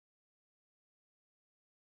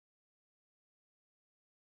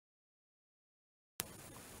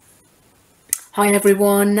Hi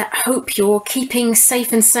everyone, hope you're keeping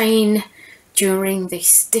safe and sane during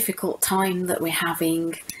this difficult time that we're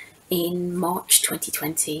having in March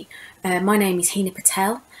 2020. My name is Heena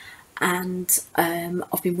Patel and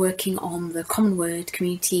I've been working on the Commonword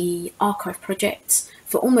Community Archive Project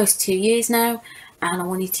for almost 2 years now, and I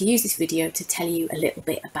wanted to use this video to tell you a little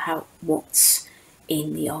bit about what's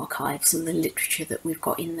in the archive, some of the literature that we've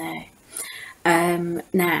got in there.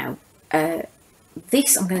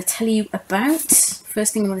 This I'm going to tell you about,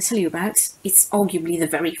 first thing I'm going to tell you about, it's arguably the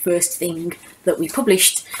very first thing that we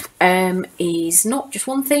published, is not just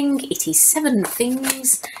one thing, it is 7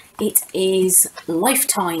 things. It is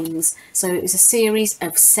Lifetimes, so it was a series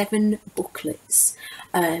of 7 booklets.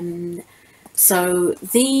 So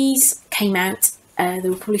these came out, they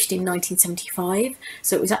were published in 1975,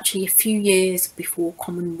 so it was actually a few years before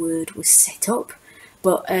Commonword was set up.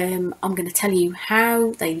 But I'm going to tell you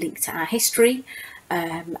how they link to our history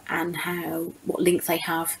and what link they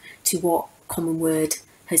have to what Commonword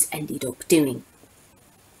has ended up doing.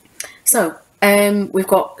 So we've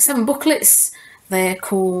got 7 booklets. They're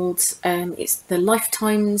called, it's the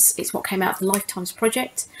Lifetimes, it's what came out of the Lifetimes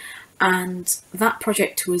project, and that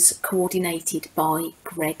project was coordinated by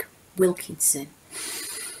Greg Wilkinson.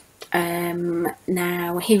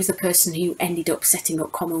 Now, he was the person who ended up setting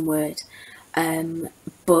up Commonword.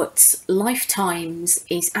 But Lifetimes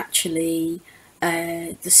is actually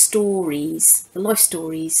the life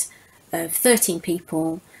stories of 13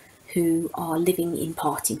 people who are living in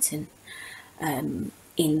Partington in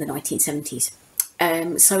the 1970s.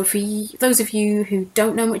 So for those of you who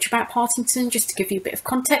don't know much about Partington, just to give you a bit of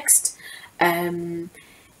context, it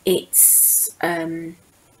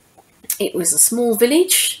was a small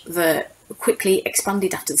village that quickly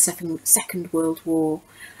expanded after the Second World War.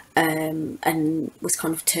 And was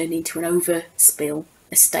kind of turned into an overspill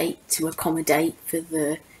estate to accommodate for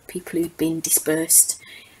the people who'd been dispersed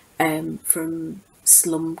from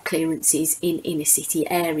slum clearances in inner city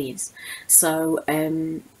areas. So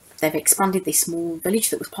they've expanded this small village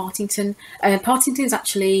that was Partington. Partington is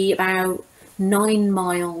actually about 9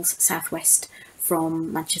 miles southwest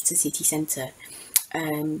from Manchester city centre.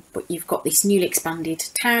 But you've got this newly expanded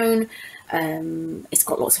town. It's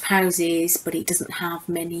got lots of houses, but it doesn't have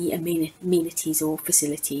many amenities or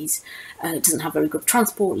facilities. It doesn't have very good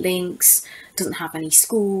transport links, doesn't have any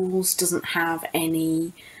schools, doesn't have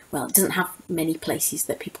many places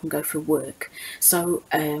that people can go for work. So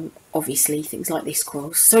obviously things like this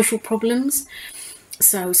cause social problems.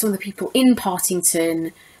 So some of the people in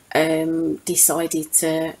Partington decided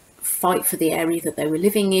to fight for the area that they were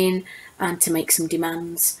living in and to make some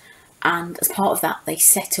demands. And as part of that, they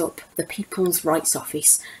set up the People's Rights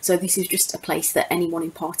Office. So this is just a place that anyone in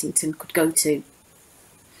Partington could go to,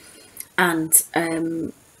 and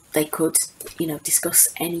they could, discuss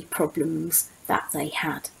any problems that they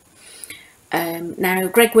had. Now,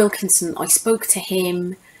 Greg Wilkinson, I spoke to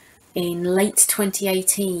him in late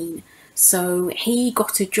 2018. So he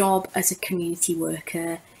got a job as a community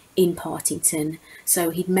worker in Partington. So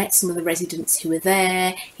he'd met some of the residents who were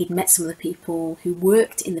there, he'd met some of the people who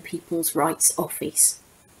worked in the People's Rights Office.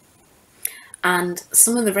 And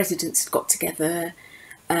some of the residents got together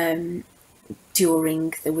there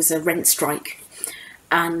was a rent strike,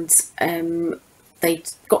 and they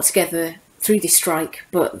got together through this strike,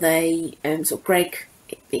 but they,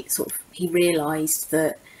 he realised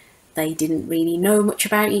that they didn't really know much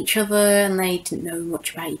about each other and they didn't know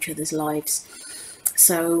much about each other's lives.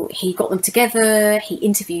 So he got them together, he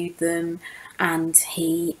interviewed them, and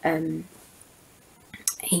he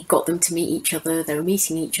got them to meet each other. They were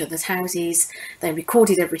meeting each other's houses, they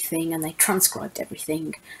recorded everything and they transcribed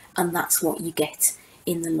everything, and that's what you get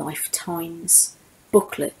in the Lifetimes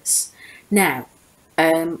booklets. Now,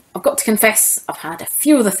 I've got to confess, I've had a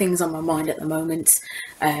few other things on my mind at the moment,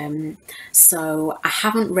 so I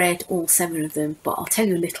haven't read all 7 of them, but I'll tell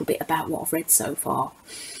you a little bit about what I've read so far.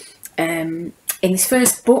 In this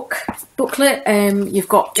first booklet, you've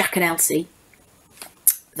got Jack and Elsie.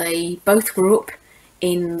 They both grew up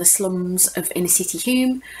in the slums of inner city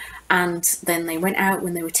Hume, and then they went out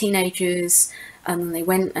when they were teenagers, and they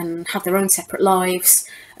went and had their own separate lives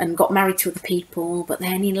and got married to other people, but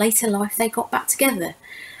then in later life they got back together.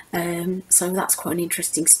 So that's quite an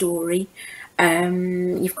interesting story.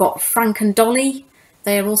 You've got Frank and Dolly.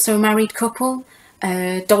 They're also a married couple.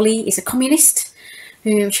 Dolly is a communist.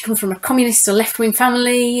 She comes from a communist or left-wing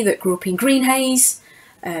family that grew up in Greenhays.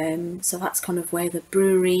 So that's kind of where the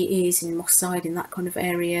brewery is, in Moss Side, in that kind of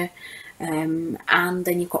area. And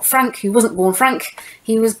then you've got Frank, who wasn't born Frank,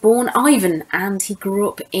 he was born Ivan, and he grew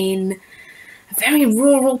up in very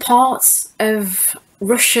rural parts of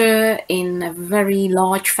Russia in a very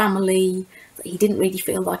large family that he didn't really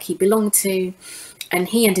feel like he belonged to, and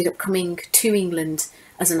he ended up coming to England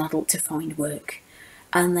as an adult to find work.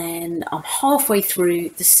 And then I'm halfway through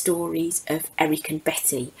the stories of Eric and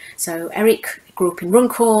Betty. So Eric grew up in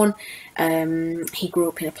Runcorn. He grew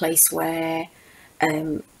up in a place where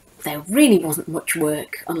there really wasn't much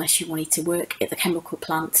work unless you wanted to work at the chemical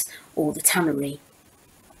plant or the tannery.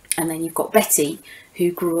 And then you've got Betty,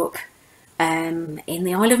 who grew up in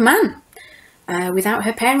the Isle of Man without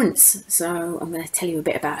her parents. So I'm going to tell you a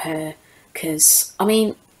bit about her, because, I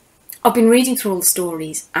mean, I've been reading through all the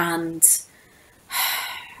stories, and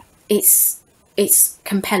it's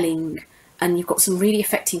compelling, and you've got some really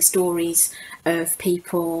affecting stories of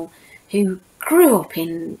people who grew up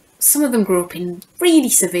in, some of them grew up in really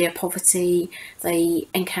severe poverty. They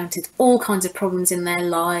encountered all kinds of problems in their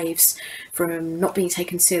lives, from not being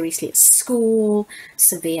taken seriously at school,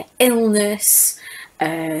 severe illness,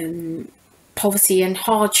 poverty and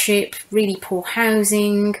hardship, really poor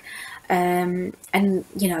housing, and,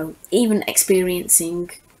 you know, even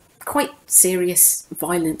experiencing quite serious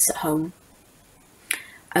violence at home.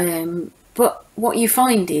 But what you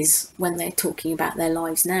find is, when they're talking about their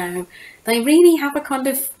lives now, they really have a kind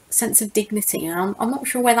of sense of dignity, and I'm not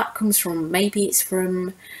sure where that comes from. Maybe it's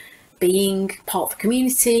from being part of the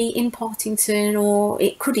community in Partington, or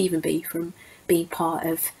it could even be from being part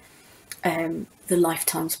of the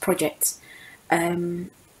Lifetimes project. Yeah,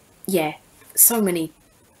 there's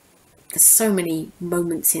so many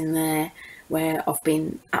moments in there where I've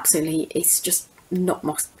been absolutely, it's just not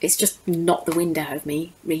the wind out of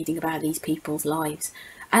me reading about these people's lives.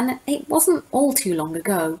 And it wasn't all too long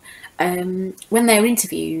ago. When they're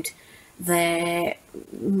interviewed,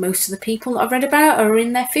 most of the people that I've read about are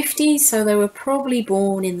in their 50s, so they were probably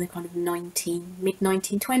born in the kind of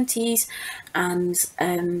mid-1920s, and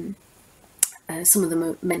some of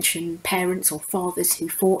them mention parents or fathers who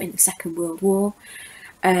fought in the Second World War.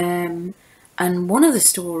 And one of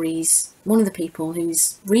the people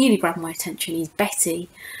who's really grabbed my attention is Betty.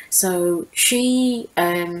 So she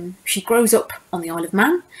grows up on the Isle of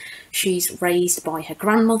Man. She's raised by her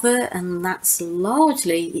grandmother, and that's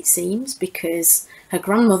largely, it seems, because her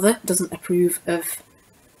grandmother doesn't approve of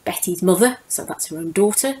Betty's mother, so that's her own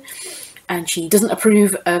daughter, and she doesn't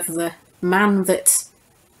approve of the man that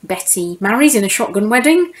Betty marries in a shotgun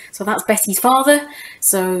wedding, so that's Betty's father.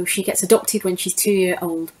 So she gets adopted when she's 2 years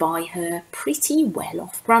old by her pretty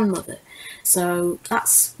well-off grandmother. So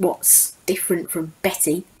that's what's different from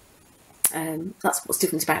Betty. That's what's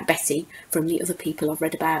different about Betty from the other people I've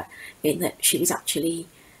read about, in that she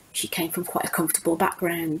came from quite a comfortable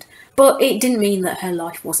background, but it didn't mean that her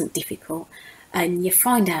life wasn't difficult. And you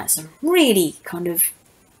find out some really kind of,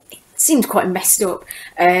 it seems quite messed up.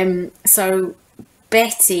 So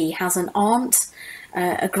Betty has an aunt.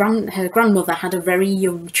 Her grandmother had a very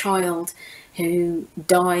young child who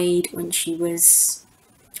died when she was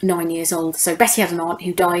 9 years old. So Betty had an aunt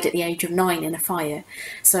who died at the age of 9 in a fire.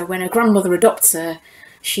 So when her grandmother adopts her,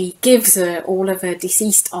 she gives her all of her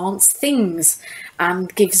deceased aunt's things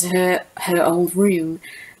and gives her her old room.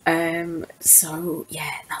 So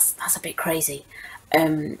yeah, that's a bit crazy.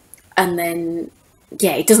 And then,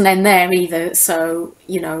 yeah, it doesn't end there either. So,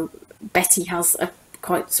 you know, Betty has a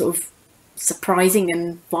quite sort of surprising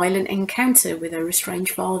and violent encounter with her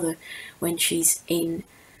estranged father when she's in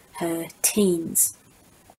her teens.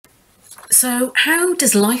 So how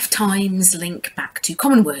does Lifetimes link back to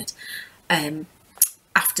Commonword?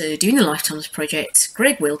 After doing the Lifetimes project,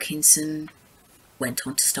 Greg Wilkinson went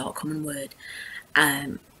on to start Commonword,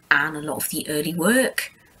 and a lot of the early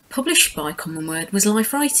work published by Commonword was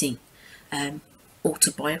life writing,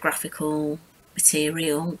 autobiographical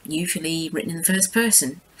material, usually written in the first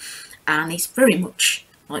person, and it's very much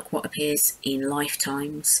like what appears in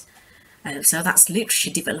Lifetimes. So that's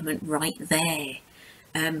literature development right there.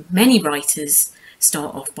 Many writers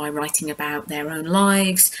start off by writing about their own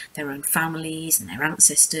lives, their own families and their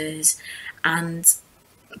ancestors, and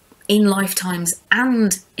in Lifetimes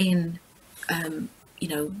and in you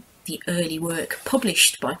know, the early work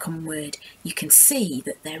published by Commonword, you can see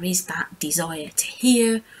that there is that desire to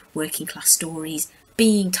hear working class stories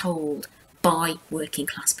being told by working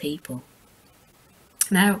class people.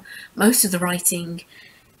 Now, most of the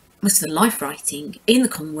life writing in the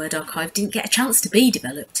Commonword Archive didn't get a chance to be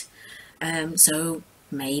developed. So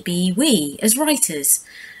maybe we, as writers,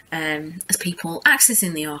 as people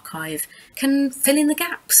accessing the archive, can fill in the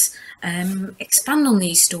gaps, expand on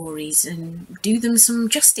these stories and do them some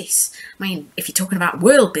justice. I mean, if you're talking about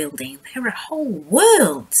world building, there are whole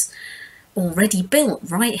worlds already built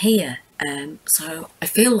right here. So I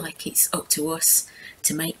feel like it's up to us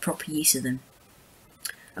to make proper use of them.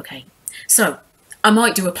 Okay, so I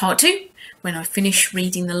might do a part 2 when I finish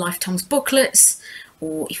reading the Lifetimes booklets,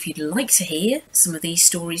 or if you'd like to hear some of these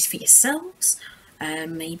stories for yourselves,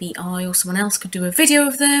 maybe I or someone else could do a video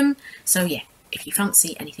of them. So yeah, if you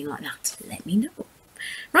fancy anything like that, let me know.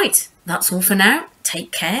 Right, that's all for now.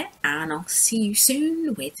 Take care, and I'll see you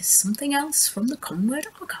soon with something else from the Commonword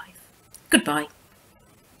Archive. Goodbye.